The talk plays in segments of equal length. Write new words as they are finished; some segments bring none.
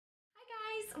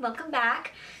welcome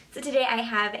back. So today I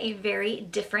have a very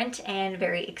different and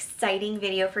very exciting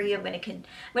video for you. I'm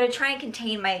gonna try and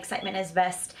contain my excitement as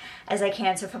best as I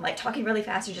can. So if I'm like talking really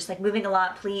fast or just like moving a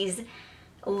lot, please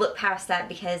look past that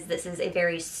because this is a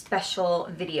very special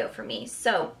video for me.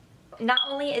 So not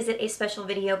only is it a special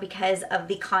video because of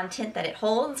the content that it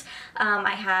holds,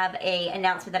 I have an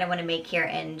announcement that I want to make here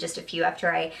in just a few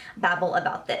after I babble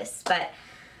about this. But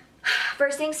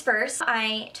first things first,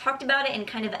 I talked about it and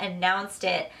kind of announced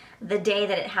it the day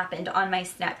that it happened on my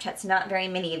Snapchat, so not very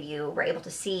many of you were able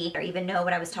to see or even know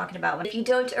what I was talking about. If you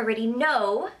don't already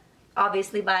know,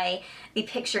 obviously by the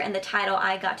picture and the title,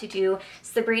 I got to do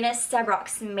Sabrina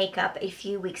Sabrok's makeup a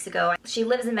few weeks ago. She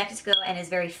lives in Mexico and is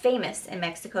very famous in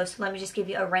Mexico, so let me just give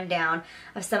you a rundown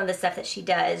of some of the stuff that she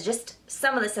does, just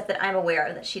some of the stuff that I'm aware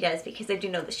of that she does, because I do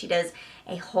know that she does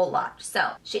a whole lot.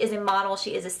 So she is a model,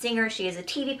 she is a singer, she is a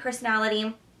TV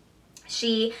personality.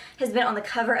 She has been on the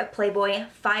cover of Playboy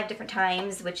 5 different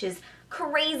times, which is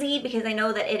crazy because I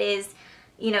know that it is,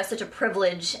 you know, such a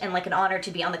privilege and like an honor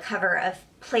to be on the cover of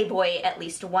Playboy at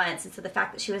least once. And so the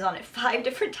fact that she was on it 5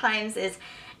 different times is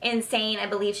insane. I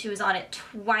believe she was on it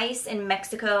twice in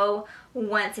Mexico,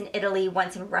 once in Italy,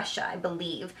 once in Russia, I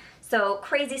believe. So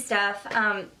crazy stuff.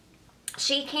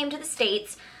 She came to the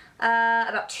States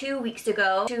about 2 weeks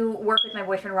ago to work with my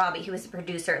boyfriend Robbie, who is a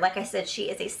producer. Like I said, she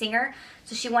is a singer,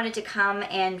 so she wanted to come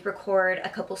and record a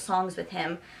couple songs with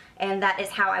him, and that is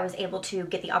how I was able to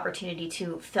get the opportunity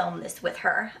to film this with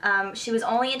her. She was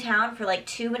only in town for like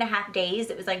 2.5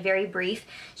 days. It was like very brief.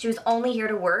 She was only here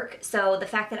to work, so the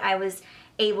fact that I was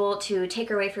able to take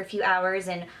her away for a few hours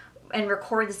and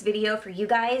record this video for you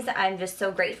guys, I'm just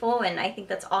so grateful, and I think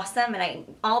that's awesome.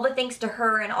 And all the thanks to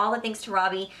her and all the thanks to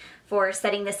Robbie for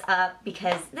setting this up,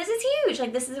 because this is huge.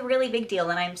 Like, this is a really big deal,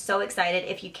 and I'm so excited,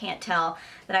 if you can't tell,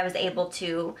 that I was able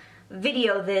to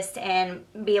video this and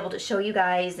be able to show you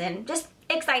guys, and just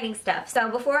exciting stuff. So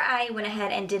before I went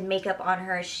ahead and did makeup on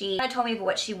her, she told me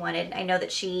what she wanted. I know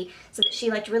that she said that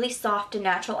she liked really soft and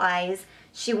natural eyes.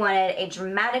 She wanted a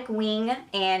dramatic wing,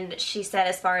 and she said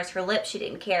as far as her lips, she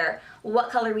didn't care what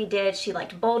color we did. She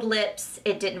liked bold lips.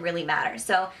 It didn't really matter.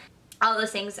 So all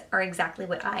those things are exactly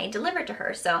what I delivered to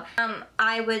her. So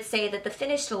I would say that the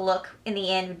finished look in the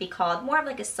end would be called more of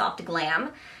like a soft glam,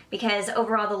 because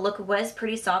overall the look was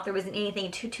pretty soft. There wasn't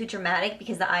anything too dramatic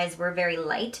because the eyes were very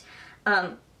light.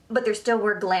 But there still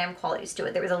were glam qualities to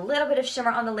it. There was a little bit of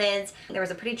shimmer on the lids, there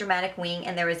was a pretty dramatic wing,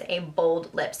 and there was a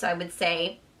bold lip. So I would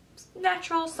say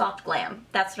natural soft glam.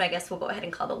 That's what I guess we'll go ahead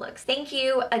and call the looks. Thank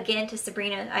you again to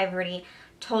Sabrina. I've already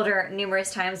told her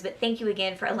numerous times, but thank you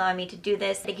again for allowing me to do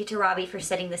this. Thank you to Robbie for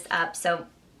setting this up. So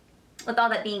with all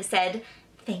that being said,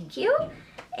 thank you.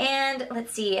 And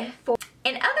let's see,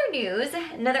 in other news,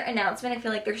 another announcement. I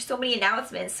feel like there's so many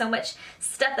announcements, so much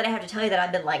stuff that I have to tell you that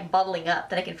I've been like bubbling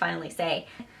up that I can finally say.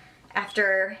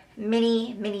 After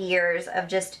many years of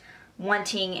just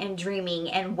wanting and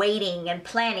dreaming and waiting and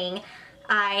planning,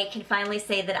 I can finally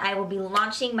say that I will be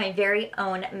launching my very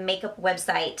own makeup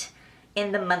website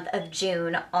in the month of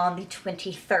June on the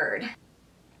 23rd.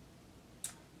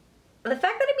 The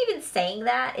fact that I'm even saying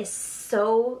that is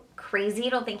so crazy. I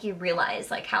don't think you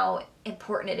realize like how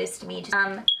important it is to me.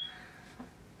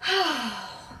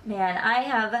 Man, I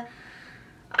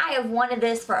have wanted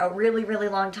this for a really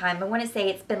long time. I want to say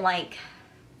it's been like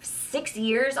 6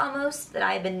 years almost that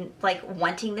I've been like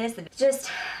wanting this.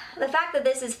 Just the fact that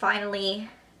this has finally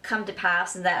come to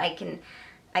pass and that I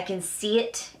can see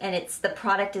it and the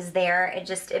product is there,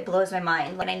 it blows my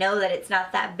mind. And I know that it's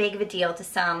not that big of a deal to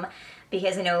some,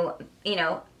 because I know, you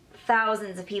know,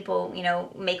 thousands of people, you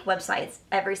know, make websites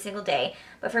every single day.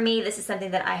 But for me, this is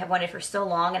something that I have wanted for so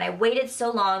long, and I waited so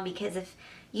long because if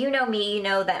you know me, you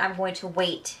know that I'm going to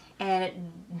wait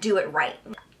and do it right.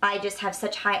 I just have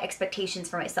such high expectations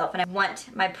for myself, and I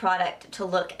want my product to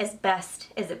look as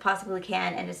best as it possibly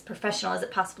can and as professional as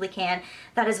it possibly can.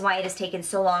 That is why it has taken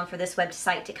so long for this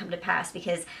website to come to pass,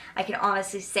 because I can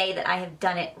honestly say that I have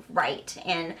done it right,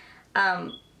 and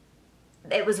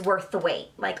it was worth the wait.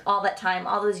 Like all that time,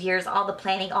 all those years, all the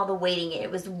planning, all the waiting, it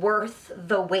was worth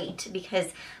the wait,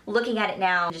 because looking at it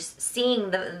now, just seeing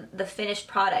the finished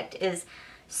product is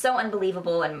so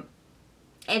unbelievable, and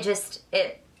this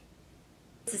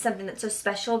is something that's so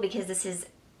special because this is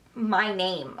my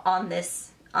name on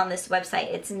this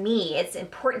website. It's me. It's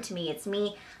important to me. It's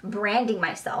me branding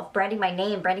myself, branding my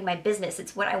name, branding my business.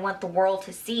 It's what I want the world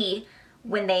to see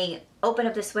when they open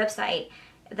up this website.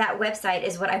 That website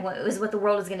is what I want, is what the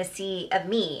world is going to see of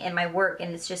me and my work,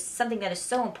 and it's just something that is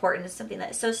so important. It's something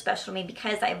that is so special to me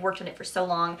because I've worked on it for so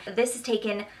long. This has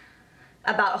taken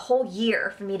about a whole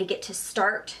year for me to get to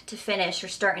start to finish, or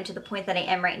start into the point that I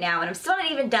am right now. And I'm still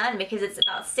not even done because it's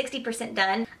about 60%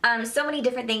 done. So many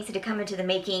different things had to come into the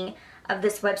making of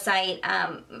this website.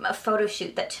 A photo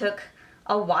shoot that took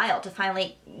a while to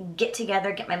finally get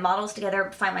together, get my models together,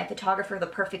 find my photographer, the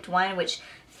perfect one, which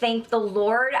thank the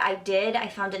Lord I did. I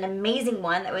found an amazing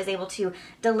one that was able to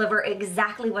deliver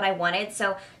exactly what I wanted.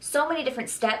 So many different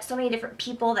steps, so many different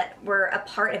people that were a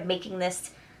part of making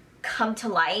this come to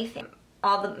life.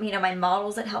 All the, my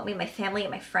models that helped me, my family and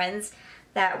my friends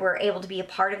that were able to be a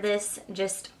part of this,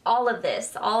 just all of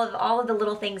this, all of the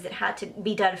little things that had to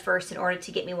be done first in order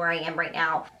to get me where I am right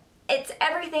now. It's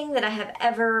everything that I have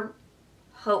ever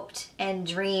hoped and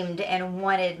dreamed and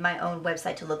wanted my own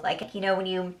website to look like. When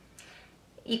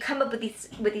you come up with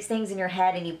these things in your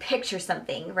head and you picture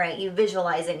something, right? You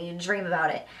visualize it and you dream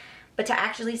about it. But to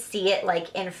actually see it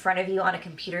like in front of you on a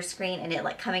computer screen and it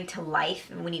like coming to life,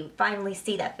 and when you finally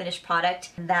see that finished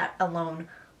product, that alone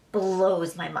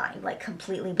blows my mind, like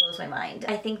completely blows my mind.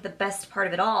 I think the best part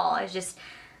of it all is just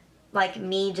like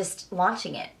me just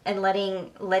launching it and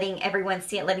letting everyone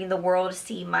see it, letting the world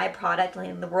see my product,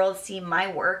 letting the world see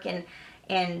my work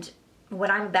and what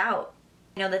I'm about.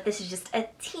 That this is just a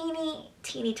teeny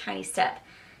tiny step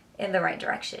in the right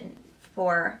direction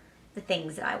for the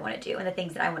things that I want to do and the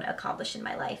things that I want to accomplish in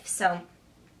my life. So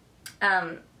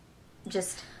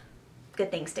just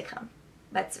good things to come.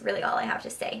 That's really all I have to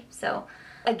say. So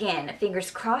again,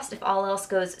 fingers crossed, if all else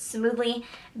goes smoothly,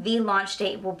 the launch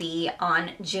date will be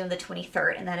on June the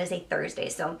 23rd, and that is a Thursday.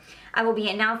 So I will be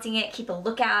announcing it. Keep a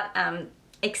lookout.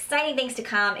 Exciting things to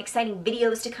come, exciting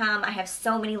videos to come. I have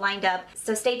so many lined up.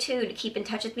 So stay tuned, keep in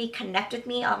touch with me, connect with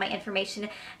me. All my information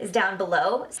is down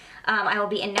below. I will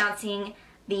be announcing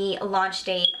the launch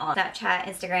date on Snapchat,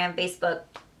 Instagram, Facebook,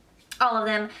 all of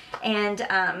them. And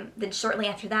then shortly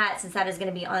after that, since that is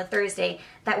going to be on a Thursday,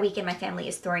 that weekend my family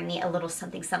is throwing me a little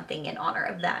something in honor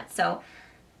of that. So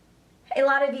a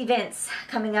lot of events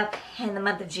coming up in the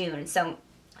month of June. So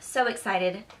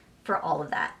excited for all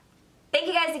of that. Thank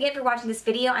you guys again for watching this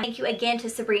video. Thank you again to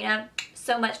Sabrina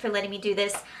so much for letting me do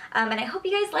this. And I hope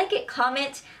you guys like it.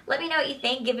 Comment. Let me know what you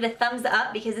think. Give it a thumbs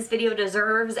up because this video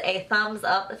deserves a thumbs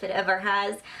up if it ever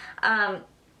has.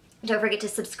 Don't forget to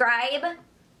subscribe.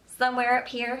 Somewhere up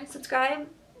here. Subscribe.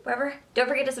 Wherever. Don't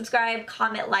forget to subscribe,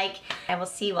 comment, like, and we'll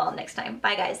see you all next time.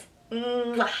 Bye, guys.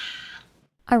 Mwah.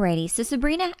 Alrighty, so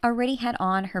Sabrina already had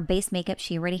on her base makeup.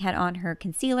 She already had on her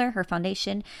concealer, her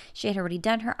foundation. She had already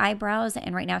done her eyebrows,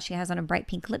 and right now she has on a bright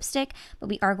pink lipstick, but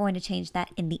we are going to change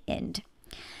that in the end.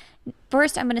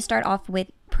 First, I'm going to start off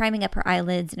with priming up her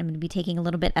eyelids, and I'm going to be taking a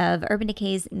little bit of Urban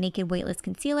Decay's Naked Weightless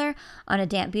Concealer on a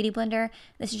damp beauty blender.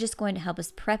 This is just going to help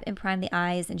us prep and prime the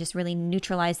eyes and just really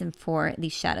neutralize them for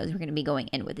these shadows we're going to be going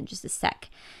in with in just a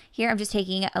sec. Here, I'm just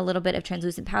taking a little bit of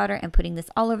translucent powder and putting this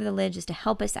all over the lid just to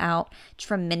help us out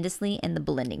tremendously in the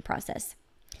blending process.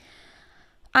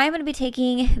 I'm going to be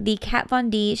taking the Kat Von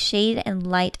D Shade and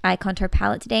Light Eye Contour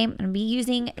Palette today. I'm going to be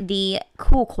using the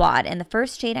Cool Quad, and the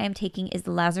first shade I am taking is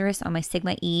the Lazarus on my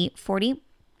Sigma E40.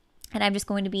 And I'm just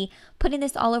going to be putting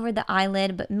this all over the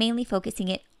eyelid, but mainly focusing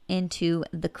it into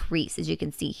the crease, as you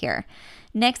can see here.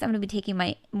 Next, I'm going to be taking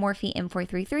my Morphe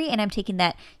M433, and I'm taking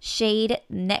that shade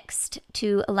next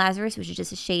to Lazarus, which is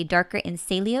just a shade darker in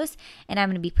Celios, and I'm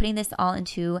going to be putting this all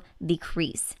into the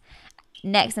crease.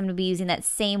 Next, I'm going to be using that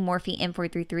same Morphe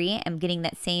M433. I'm getting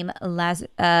that same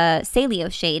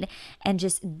Celios shade and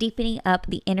just deepening up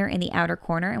the inner and the outer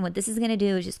corner. And what this is going to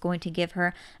do is just going to give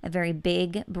her a very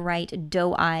big, bright,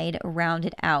 doe-eyed,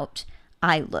 rounded out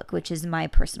eye look, which is my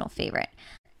personal favorite.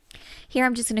 Here,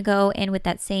 I'm just going to go in with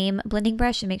that same blending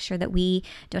brush and make sure that we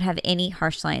don't have any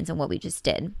harsh lines on what we just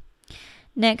did.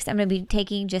 Next, I'm going to be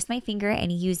taking just my finger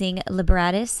and using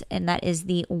Liberatis, and that is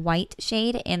the white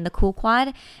shade in the Cool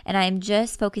Quad, and I'm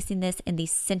just focusing this in the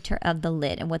center of the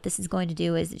lid. And what this is going to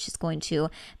do is it's just going to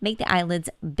make the eyelids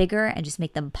bigger and just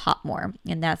make them pop more,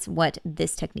 and that's what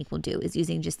this technique will do, is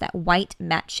using just that white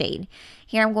matte shade.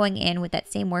 Here I'm going in with that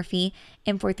same Morphe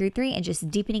M433 and just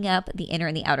deepening up the inner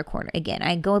and the outer corner. Again,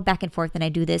 I go back and forth and I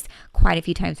do this quite a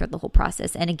few times throughout the whole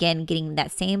process, and again, getting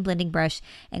that same blending brush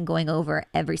and going over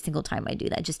every single time I do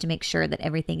that, just to make sure that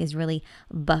everything is really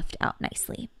buffed out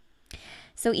nicely.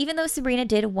 So even though Sabrina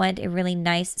did want a really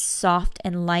nice, soft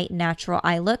and light natural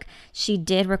eye look, she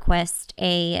did request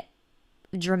a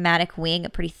dramatic wing, a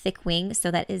pretty thick wing,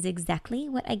 so that is exactly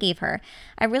what I gave her.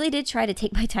 I really did try to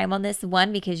take my time on this,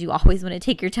 one, because you always want to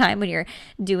take your time when you're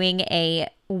doing a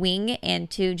wing,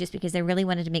 and two, just because I really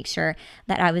wanted to make sure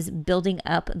that I was building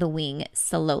up the wing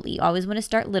slowly. You always want to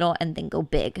start little and then go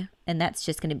big, and that's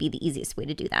just going to be the easiest way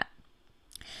to do that.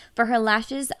 For her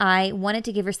lashes, I wanted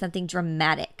to give her something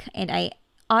dramatic, and I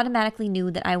automatically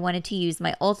knew that I wanted to use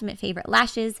my ultimate favorite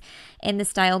lashes in the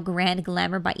style Grand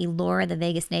Glamour by Elora, the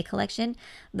Vegas Nay collection.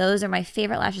 Those are my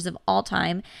favorite lashes of all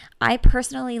time. I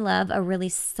personally love a really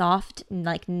soft,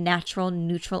 like natural,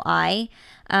 neutral eye.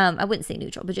 I wouldn't say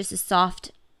neutral, but just a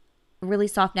soft, really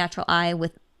soft, natural eye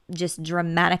with just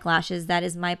dramatic lashes. That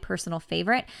is my personal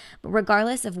favorite. But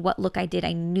regardless of what look I did,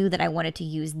 I knew that I wanted to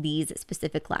use these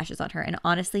specific lashes on her. And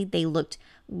honestly, they looked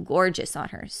gorgeous on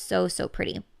her. So, so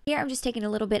pretty. Here I'm just taking a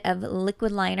little bit of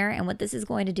liquid liner, and what this is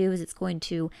going to do is it's going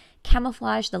to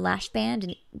camouflage the lash band,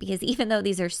 and because even though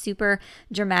these are super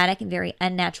dramatic and very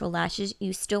unnatural lashes,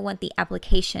 you still want the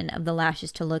application of the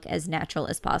lashes to look as natural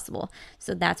as possible.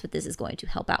 So that's what this is going to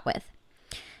help out with.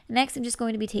 Next, I'm just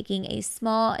going to be taking a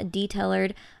small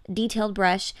detailed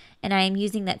brush, and I am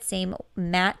using that same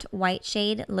matte white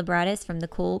shade, Libratis from the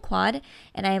Cool Quad,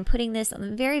 and I am putting this on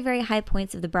the very, very high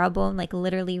points of the brow bone, like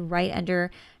literally right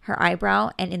under her eyebrow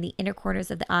and in the inner corners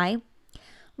of the eye.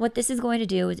 What this is going to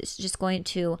do is it's just going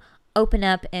to open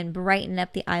up and brighten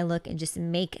up the eye look and just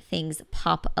make things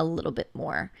pop a little bit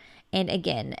more. And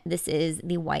again, this is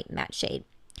the white matte shade.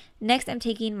 Next, I'm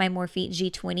taking my Morphe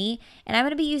G20, and I'm going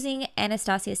to be using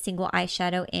Anastasia's single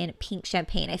eyeshadow in Pink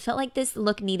Champagne. I felt like this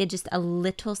look needed just a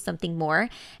little something more,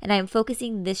 and I am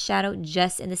focusing this shadow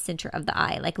just in the center of the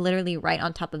eye, like literally right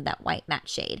on top of that white matte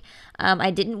shade. I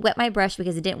didn't wet my brush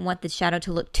because I didn't want the shadow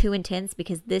to look too intense,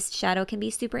 because this shadow can be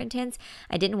super intense.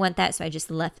 I didn't want that, so I just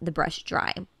left the brush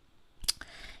dry.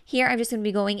 Here, I'm just going to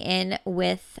be going in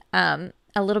with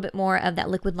a little bit more of that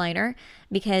liquid liner,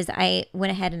 because I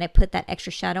went ahead and I put that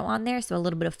extra shadow on there, so a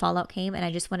little bit of fallout came, and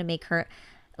I just want to make her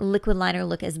liquid liner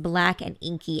look as black and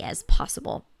inky as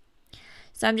possible.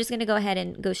 So I'm just going to go ahead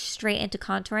and go straight into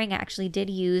contouring. I actually did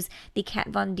use the Kat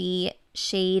Von D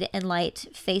Shade and Light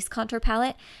Face Contour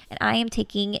Palette, and I am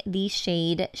taking the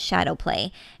shade Shadow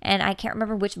Play. And I can't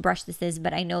remember which brush this is,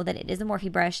 but I know that it is a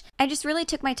Morphe brush. I just really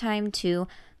took my time to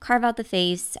carve out the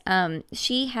face.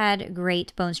 She had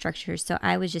great bone structure, so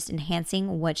I was just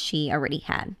enhancing what she already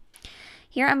had.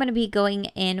 Here I'm going to be going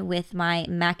in with my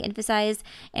MAC Emphasize,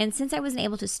 and since I wasn't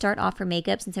able to start off her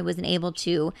makeup, since I wasn't able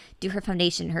to do her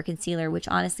foundation, her concealer, which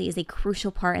honestly is a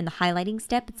crucial part in the highlighting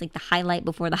step, it's like the highlight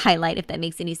before the highlight, if that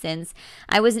makes any sense,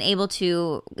 I wasn't able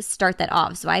to start that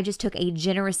off, so I just took a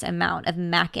generous amount of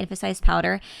MAC Emphasize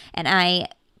powder, and I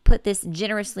put this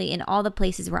generously in all the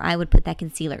places where I would put that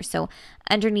concealer. So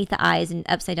underneath the eyes and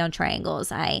upside down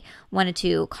triangles, I wanted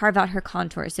to carve out her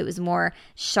contour so it was more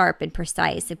sharp and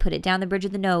precise. I put it down the bridge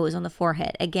of the nose, on the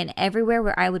forehead. Again, everywhere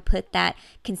where I would put that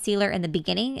concealer in the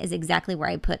beginning is exactly where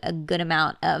I put a good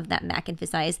amount of that MAC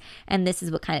Emphasize, and this is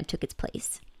what kind of took its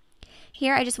place.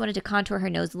 Here, I just wanted to contour her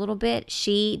nose a little bit.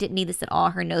 She didn't need this at all.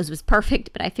 Her nose was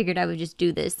perfect, but I figured I would just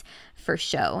do this for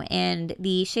show. And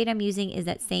the shade I'm using is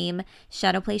that same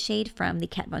Shadow Play shade from the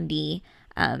Kat Von D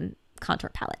contour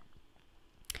palette.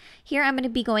 Here, I'm going to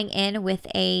be going in with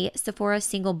a Sephora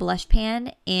Single Blush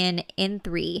Pan in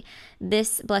N3.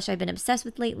 This blush I've been obsessed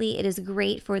with lately. It is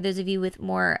great for those of you with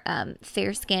more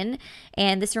fair skin,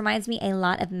 and this reminds me a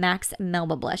lot of MAC's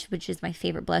Melba Blush, which is my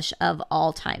favorite blush of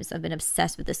all time, so I've been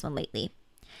obsessed with this one lately.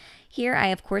 Here, I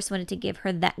of course wanted to give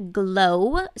her that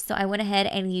glow, so I went ahead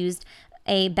and used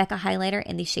a Becca highlighter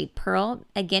in the shade Pearl.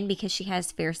 Again, because she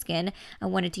has fair skin, I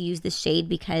wanted to use this shade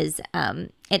because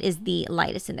it is the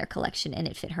lightest in their collection and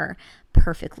it fit her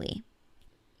perfectly.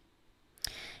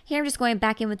 Here I'm just going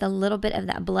back in with a little bit of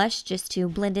that blush just to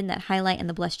blend in that highlight and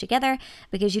the blush together,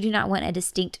 because you do not want a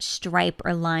distinct stripe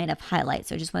or line of highlight.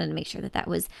 So I just wanted to make sure that that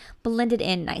was blended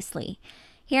in nicely.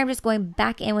 Here I'm just going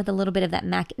back in with a little bit of that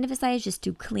MAC Emphasize just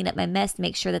to clean up my mess,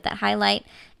 make sure that that highlight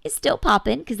is still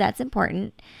popping, because that's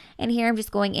important. And here I'm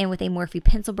just going in with a Morphe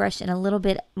pencil brush and a little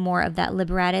bit more of that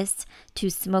Libratis to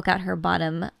smoke out her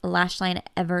bottom lash line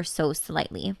ever so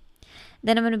slightly.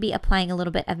 Then I'm going to be applying a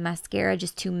little bit of mascara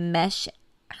just to mesh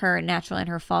her natural and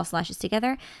her false lashes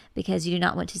together, because you do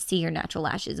not want to see your natural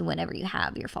lashes whenever you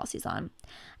have your falsies on.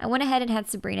 I went ahead and had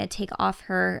Sabrina take off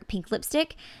her pink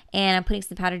lipstick, and I'm putting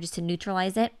some powder just to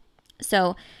neutralize it.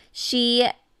 So she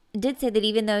did say that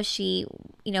even though she,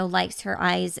 likes her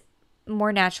eyes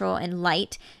more natural and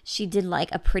light, she did like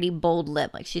a pretty bold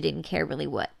lip. Like, she didn't care really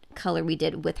what color we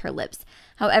did with her lips.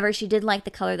 However, she did like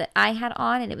the color that I had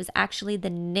on, and it was actually the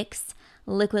NYX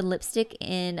liquid lipstick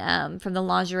in from the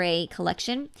lingerie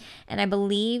collection, and I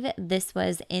believe this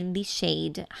was in the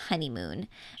shade Honeymoon,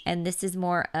 and this is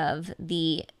more of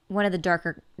one of the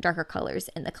darker colors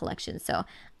in the collection. So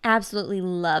absolutely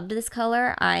loved this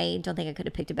color. I don't think I could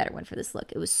have picked a better one for this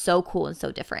look. It was so cool and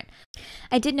so different.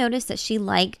 I did notice that she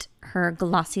liked her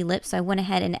glossy lips. So I went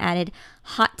ahead and added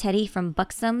Hot Teddy from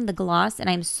Buxom, the gloss, and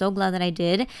I'm so glad that I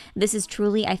did. This is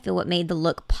truly, I feel, what made the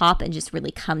look pop and just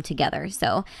really come together.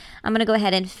 So I'm going to go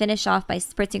ahead and finish off by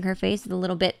spritzing her face with a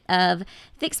little bit of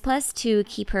Fix Plus to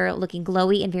keep her looking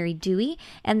glowy and very dewy,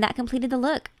 and that completed the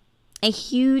look. A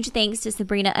huge thanks to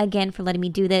Sabrina again for letting me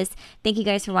do this. Thank you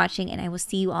guys for watching, and I will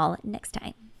see you all next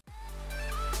time.